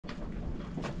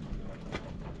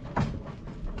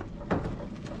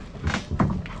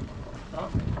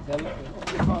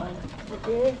You're fine.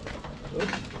 Okay.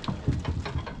 Oops.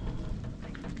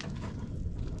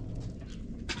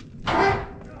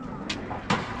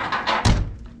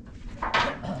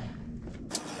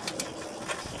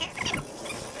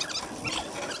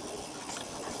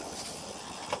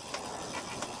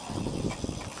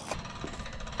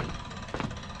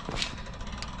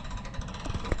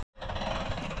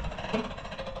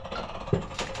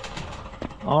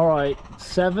 All right,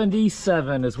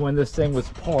 77 is when this thing was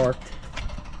parked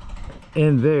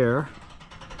in there,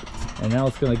 and now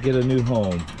it's going to get a new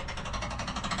home.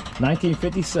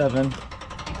 1957,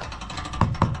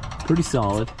 pretty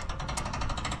solid.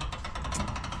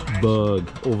 Bug,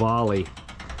 Ovale.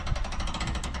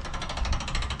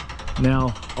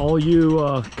 Now, all you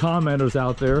commenters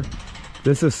out there,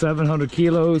 this is 700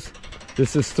 kilos,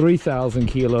 this is 3,000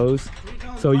 kilos.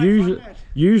 So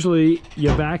usually you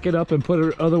back it up and put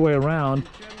it other way around,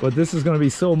 but this is going to be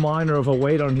so minor of a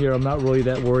weight on here, I'm not really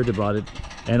that worried about it,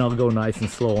 and I'll go nice and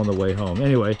slow on the way home.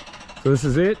 Anyway, so this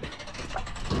is it.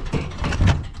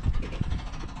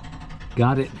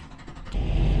 Got it.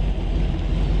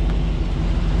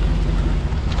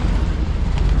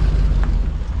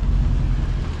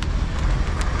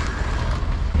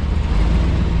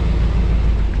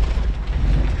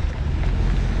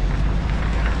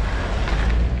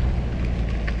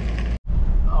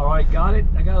 Got it.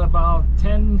 I got about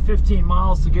 10-15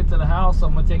 miles to get to the house, so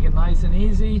I'm gonna take it nice and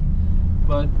easy.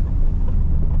 But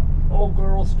old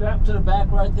girl strapped to the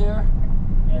back right there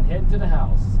and head to the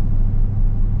house.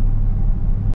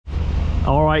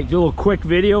 All right, do a little quick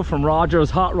video from Roger's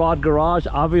Hot Rod Garage.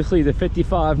 Obviously the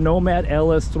 55 Nomad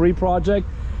LS3 project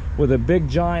with a big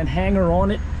giant hanger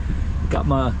on it. Got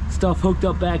my stuff hooked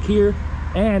up back here,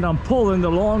 and I'm pulling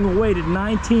the long-awaited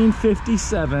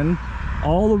 1957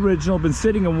 all original. Been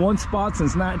sitting in one spot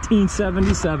since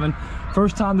 1977.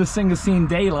 First time this thing has seen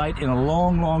daylight in a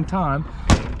long time.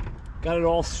 Got it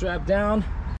all strapped down.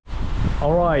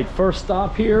 All right, first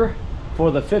stop here for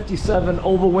the 57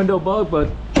 oval window bug, but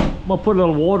I'm gonna put a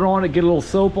little water on it, get a little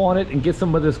soap on it, and get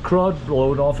some of this crud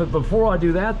blowed off it. Before I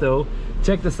do that though,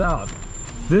 check this out.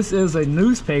 This is a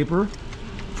newspaper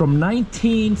from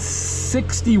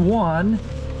 1961,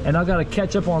 and I gotta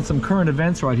catch up on some current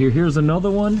events right here. Here's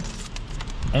another one.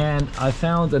 And I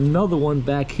found another one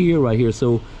back here, right here.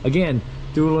 So again,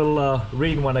 do a little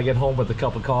reading when I get home with a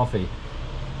cup of coffee.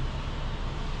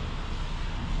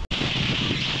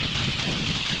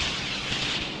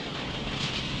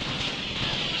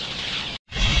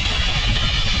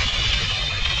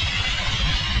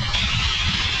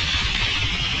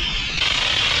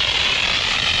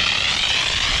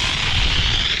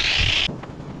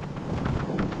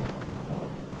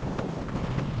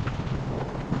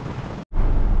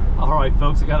 All right,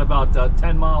 folks, I got about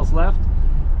 10 miles left,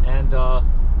 and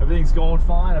everything's going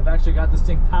fine. I've actually got this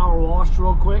thing power washed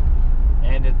real quick,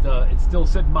 and it's still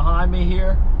sitting behind me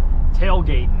here,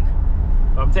 tailgating.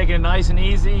 But I'm taking it nice and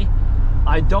easy.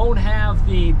 I don't have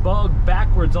the bug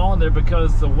backwards on there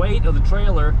because the weight of the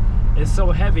trailer is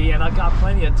so heavy, and I got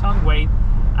plenty of tongue weight.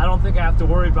 I don't think I have to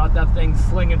worry about that thing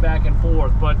slinging back and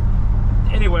forth. But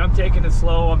anyway, I'm taking it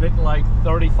slow. I'm hitting like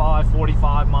 35,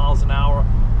 45 miles an hour.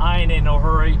 I ain't in no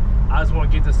hurry. I just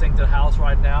want to get this thing to the house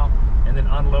right now and then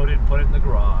unload it and put it in the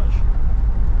garage.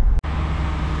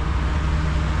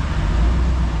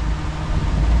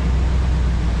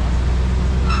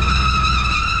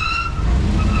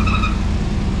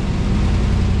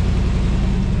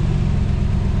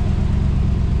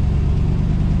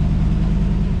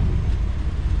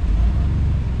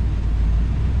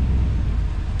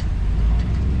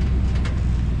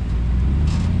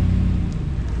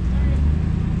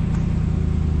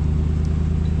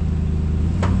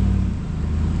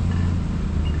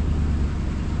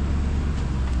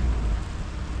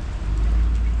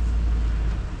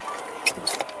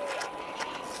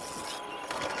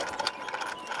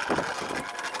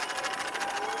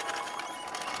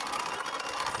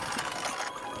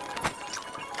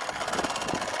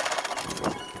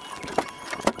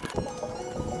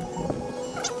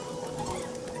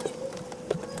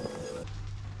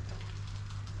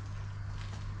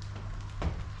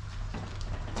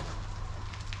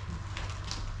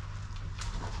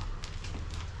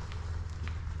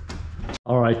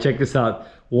 All right, check this out.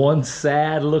 One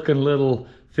sad looking little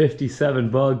 57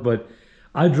 bug, but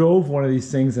I drove one of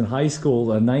these things in high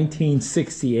school in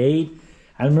 1968.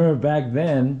 I remember back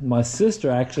then, my sister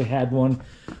actually had one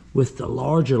with the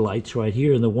larger lights right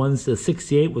here, and the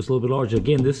 68 was a little bit larger.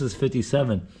 Again, this is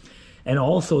 57. And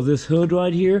also this hood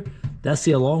right here, that's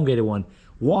the elongated one.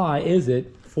 Why is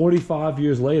it 45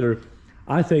 years later,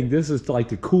 I think this is like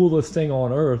the coolest thing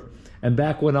on earth. And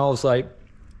back when I was like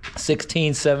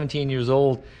 16, 17 years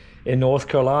old in North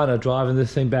Carolina, driving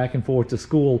this thing back and forth to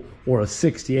school, or a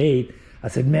 68. I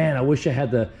said, man, I wish I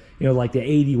had the, you know, like the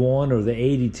 81 or the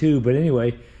 82. But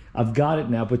anyway, I've got it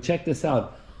now. But check this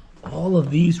out. All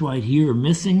of these right here are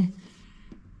missing.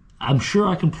 I'm sure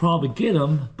I can probably get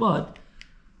them, but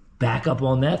back up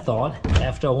on that thought.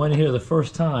 After I went in here the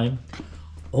first time,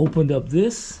 opened up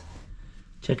this.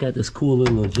 Check out this cool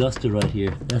little adjuster right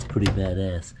here. That's pretty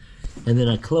badass. And then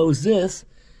I closed this,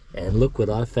 and look what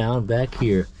I found back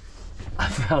here. I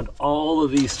found all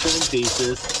of these trim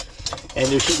pieces, and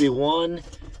there should be 1,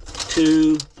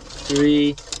 2,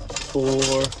 3, 4,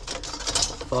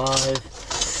 5,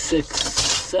 6,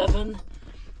 7.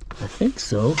 I think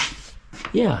so.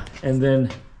 Yeah, and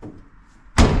then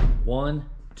 1,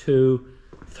 2,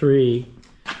 3,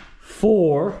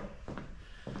 4,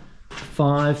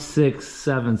 5, 6,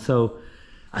 7. So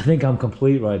I think I'm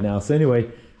complete right now. So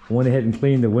anyway, I went ahead and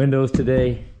cleaned the windows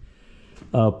today.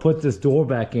 Put this door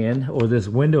back in, or this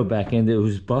window back in that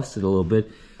was busted a little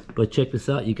bit. But check this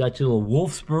out. You got your little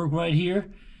Wolfsburg right here.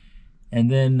 And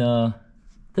then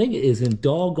thing is in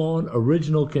doggone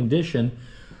original condition.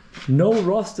 No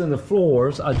rust in the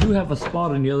floors. I do have a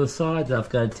spot on the other side that I've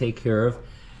got to take care of.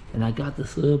 And I got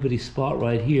this little bitty spot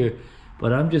right here.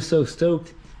 But I'm just so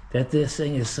stoked that this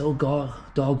thing is so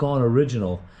doggone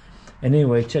original. And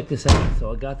anyway, check this out.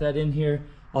 So I got that in here.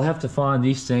 I'll have to find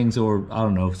these things, or I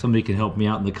don't know, somebody can help me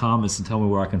out in the comments and tell me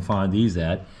where I can find these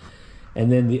at. And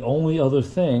then the only other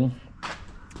thing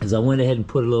is I went ahead and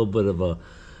put a little bit of a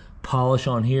polish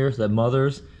on here, that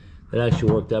Mother's. That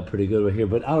actually worked out pretty good right here,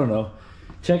 but I don't know.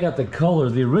 Check out the color.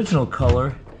 The original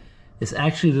color is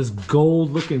actually this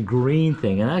gold looking green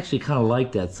thing, and I actually kind of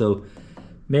like that. So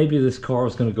maybe this car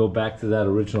is going to go back to that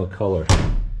original color.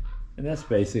 And that's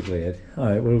basically it. All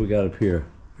right, what do we got up here?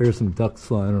 Here's some ducks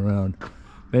flying around.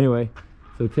 Anyway,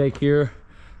 so take care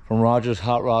from Roger's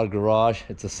Hot Rod Garage.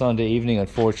 It's a Sunday evening,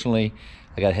 unfortunately.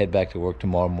 I got to head back to work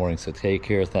tomorrow morning, so take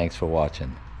care. Thanks for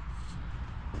watching.